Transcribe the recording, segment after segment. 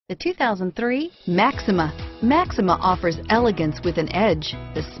The 2003 Maxima. Maxima offers elegance with an edge.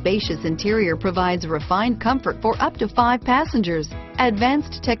 The spacious interior provides refined comfort for up to 5 passengers.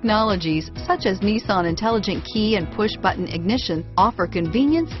 Advanced technologies such as Nissan Intelligent Key and push-button ignition offer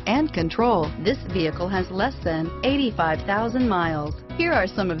convenience and control. This vehicle has less than 85,000 miles. Here are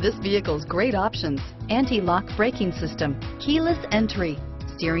some of this vehicle's great options: anti-lock braking system, keyless entry,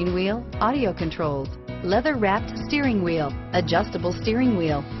 steering wheel audio controls, leather-wrapped steering wheel, adjustable steering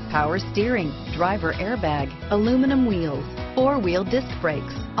wheel, power steering, driver airbag, aluminum wheels, 4-wheel disc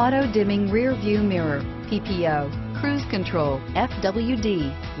brakes, auto-dimming rear view mirror, PPO, cruise control, FWD,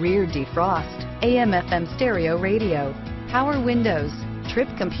 rear defrost, AM/FM stereo radio, power windows, trip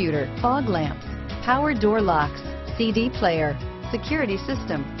computer, fog lamps, power door locks, CD player, security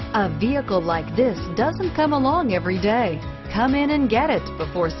system. A vehicle like this doesn't come along every day. Come in and get it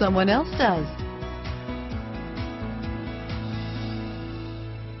before someone else does.